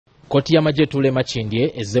Koti ya Majetule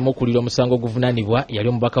Machindye ezzemu kulira omusango oguvunaanibwa yali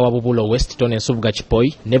omubaka wa Bubulo West Tonny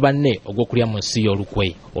Kipoi ne banne ogw'okulya mu nsi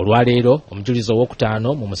y'olukwe. Olwaleero omujulizi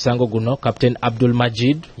ow'okutaano mu musango guno Captain Abdul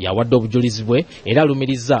Majid yawadde obujulizi bwe era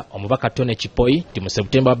alumiriza omubaka Tonny Kipoi nti mu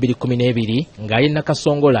Septemba 2012 ng'aye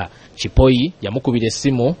Nakasongola Kipoi yamukubira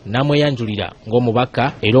essimu n'amweyanjulira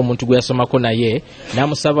ng'omubaka era omuntu gwe yasomako naye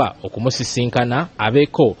n'amusaba okumusisinkana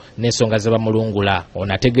abeeko n'ensonga ze bamulungula.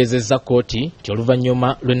 Ono ategeezezza kkooti nti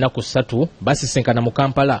oluvannyuma lw'ennaku 3 basisinkana mu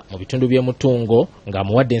Kampala mu bitundu by'Emutungo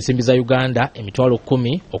ng'amuwadde ensimbi za Uganda emitwalo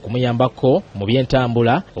 10 okumuyambako mu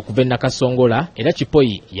by'entambula okuva e Nakasongola, era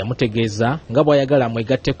Kipoi yamutegeeza nga bw'ayagala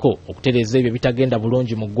amwegatteko okutereeza ebyo bitagenda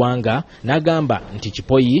bulungi mu ggwanga, n'agamba nti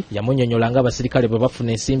Kipoi yamunnyonnyola ng'abasirikale bwe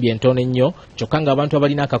bafuna ensimbi entono ennyo kyokka ng'abantu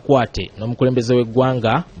abalina akakwate n'omukulembeze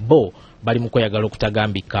w'eggwanga bo bali mu kweyagala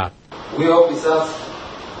okutagambika. We officers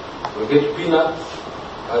will get peanuts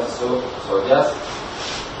as soldiers.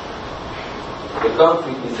 The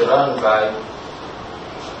country is run by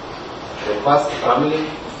the first family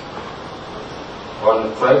on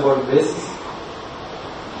a tribal basis,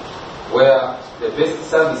 where the best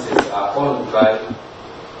services are owned by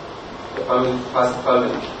the first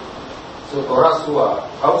family. So for us who are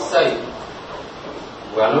outside,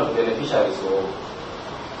 we are not beneficiaries of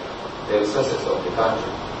the resources of the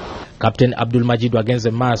country. Captain Abdul Majid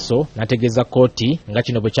agenze maaso nategeeza kkooti nga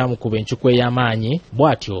kino bwe kyamukuba enkyuko ey'amaanyi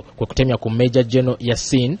bw'atyo kwe kutemya ku Major General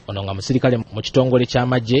Yasin ono nga musirikale mu kitongole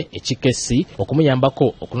ky'amagye ekikesi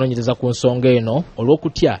okumuyambako okunoonyereza ku nsonga eno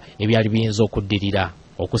olw'okutya ebyali biyinza okuddirira.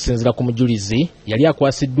 Okusinziira ku mujulizi yali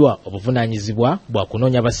akwasiddwa obuvunaanyizibwa bwa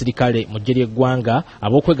kunoonya abasirikale mu ggye ly'eggwanga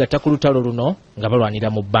ab'okwegatta ku lutalo luno nga balwanira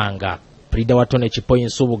mu bbanga. Prida wa Tonny Kipoi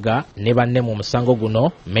Nsubuga ne banne mu musango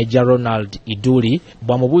guno Major Ronald Iduli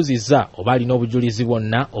bwamubuuzizza oba alina obujulizi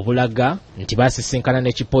bwonna obulaga nti baasisinkana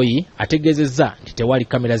ne Kipoi, ategeezezza nti tewali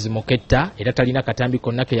kamera zimuketta era talina katambi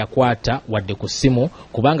konna ke yakwata wadde ku ssimu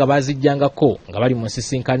kubanga baazijjangako nga bali mu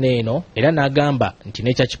nsisinkano eno, era n'agamba nti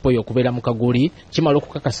n'ekya Kipoi okubeera mu kaguli kimala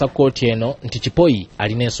okukakasa kkooti eno nti Kipoi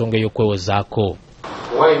alina ensonga ey'okwewozaako.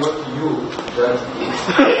 Why not you that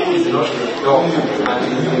is not in the job and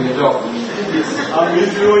is in the job? I'm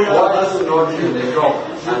with you. Why is not in the job?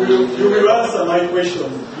 You will answer my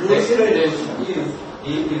question. The evidence is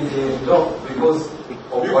he is in the job because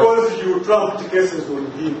you trumped cases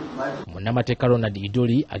on him. Munnamateeka Ronald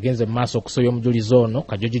Iduli agenze mu maaso okusoya omujulizi ono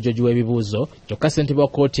kajojijoji w'ebibuuzo kyokka ssentebe wa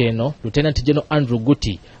kkooti eno Lieutenant General Andrew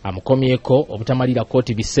Guti amukomyeko obutamalira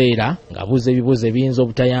kkooti biseera ng'abuuza ebibuuzo ebiyinza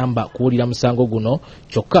obutayamba kuwulira musango guno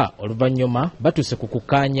kyokka oluvannyuma batuuse ku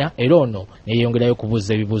kukkaanya era ono ne yeeyongerayo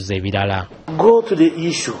kubuuza ebibuuzo ebirala. Go to the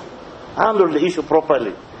issue, handle the issue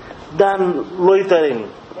properly, than loitering,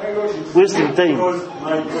 wasting time.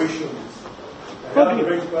 My question.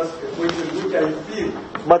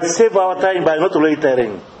 But save our time by not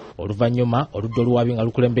loitering. Oluvannyuma oludda oluwaabi nga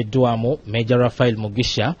lukulembeddwamu Major Raphael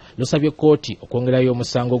Mugisha lusabye kkooti okwongerayo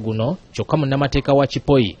omusango guno kyokka munnamateeka wa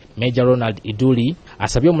Kipoi Major Ronald Iduli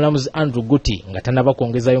asabye omulamuzi Andrew Guti nga tannaba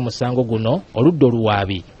kwongezayo omusango guno oludda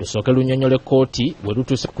oluwaabi lusooke lunnyonnyole kkooti bwe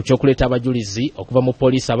lutuuse ku ky'okuleeta abajulizi okuva mu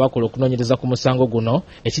poliisi abakola okunoonyereza ku musango guno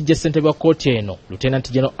ekijja ssentebe wa kkooti eno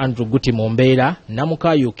Lieutenant General Andrew Guti mu mbeera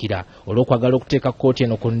n'amukaayuukira olw'okwagala okuteeka kkooti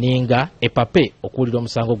eno ku nninga epape okuwulira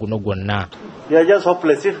omusango guno gwonna. You are just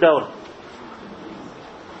hopeless. Sit down.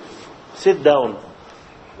 Sit down.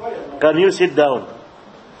 Can you sit down?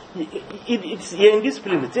 You're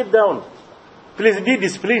indisciplined. Sit down. Please be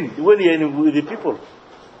disciplined when you're with the people.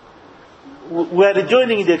 We are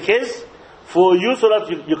joining the case for you so that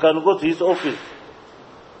you can go to his office.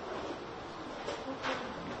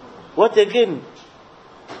 What again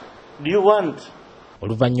do you want?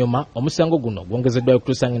 Oluvannyuma omusango guno gwongezeddwayo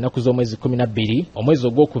okutuusa ennaku z'omwezi 12 omwezi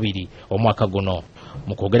ogwokubiri omwaka guno.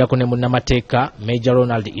 Mu kwogerako ne munnamateeka Major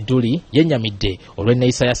Ronald Iduli yennyamidde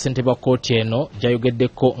olw'enneeyisa ya ssentebe wa kkooti eno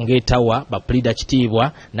gy'ayogeddeko ng'etawa bapuliida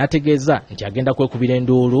kitiibwa n'ategeeza nti agenda kwekubira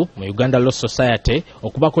enduulu mu Uganda Law Society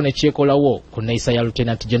okubako ne kyekolawo ku nneeyisa ya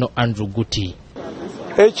Lieutenant General Andrew Guti.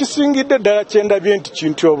 Ekisingidde ddala kyendabye nti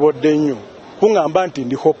kintyobodde nnyo kuŋŋamba nti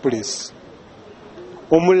ndi hopeless.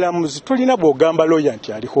 Omulamuzi tulina bw'ogamba lawyer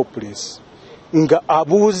nti ali hopeless nga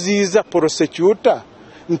abuuziza prosecutor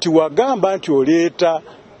nti wagamba nti oleeta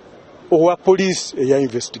owa police eya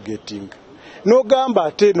investigating n'ogamba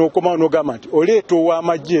ate n'okomawo n'ogamba nti oleeta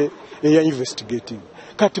ow'amagye eya investigating.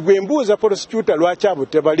 Kati bwe mbuuza prosecutor lwaki abo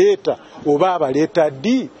tebaleeta oba abaleeta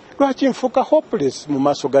ddi, lwaki nfuuka hopeless mu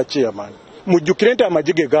maaso ga chairman? Mujjukire nti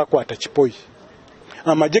amagye ge gaakwata Kipoi,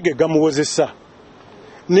 amagye ge gamuwozesa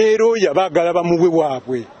ne lawyer baagala bamuwe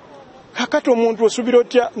waabwe. Kakati omuntu osuubira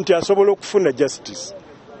otya nti asobola okufuna justice?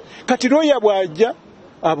 Kati lawyer bw'ajja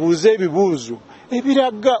abuuze ebibuuzo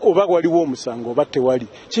ebiraga oba waliwo omusango oba tewali.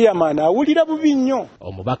 Chairman awulira bubi nnyo.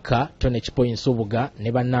 Omubaka Tonny Kipoi Nsubuga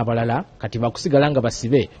ne banne abalala kati bakusigala nga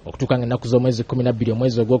basibe okutuuka ng'ennaku z'omwezi 12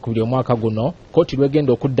 omwezi ogwokubiri omwaka guno kkooti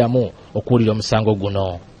lwegenda okuddamu okuwulira omusango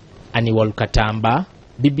guno. Aniwal Katamba,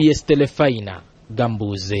 BBS Telefina,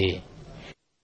 Gambuuze.